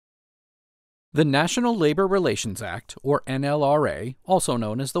The National Labor Relations Act, or NLRA, also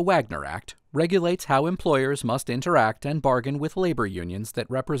known as the Wagner Act, regulates how employers must interact and bargain with labor unions that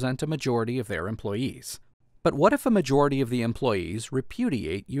represent a majority of their employees. But what if a majority of the employees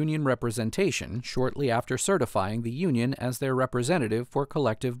repudiate union representation shortly after certifying the union as their representative for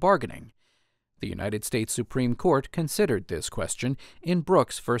collective bargaining? The United States Supreme Court considered this question in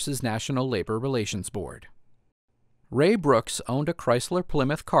Brooks v. National Labor Relations Board. Ray Brooks owned a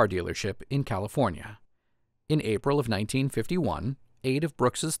Chrysler-Plymouth car dealership in California. In April of 1951, 8 of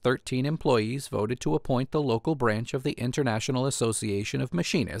Brooks's 13 employees voted to appoint the local branch of the International Association of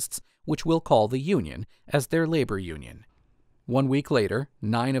Machinists, which we'll call the union, as their labor union. 1 week later,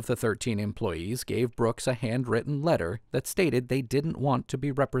 9 of the 13 employees gave Brooks a handwritten letter that stated they didn't want to be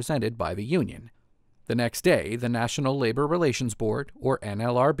represented by the union. The next day, the National Labor Relations Board, or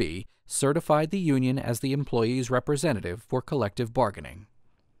NLRB, certified the union as the employee's representative for collective bargaining.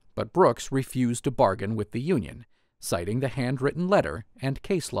 But Brooks refused to bargain with the union, citing the handwritten letter and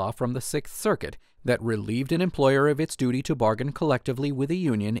case law from the Sixth Circuit that relieved an employer of its duty to bargain collectively with a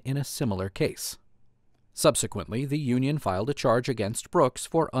union in a similar case. Subsequently, the union filed a charge against Brooks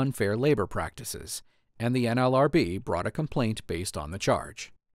for unfair labor practices, and the NLRB brought a complaint based on the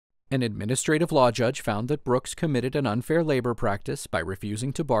charge. An administrative law judge found that Brooks committed an unfair labor practice by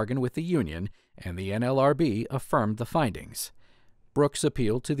refusing to bargain with the union, and the NLRB affirmed the findings. Brooks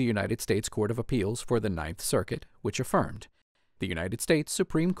appealed to the United States Court of Appeals for the Ninth Circuit, which affirmed. The United States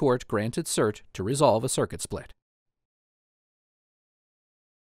Supreme Court granted cert to resolve a circuit split.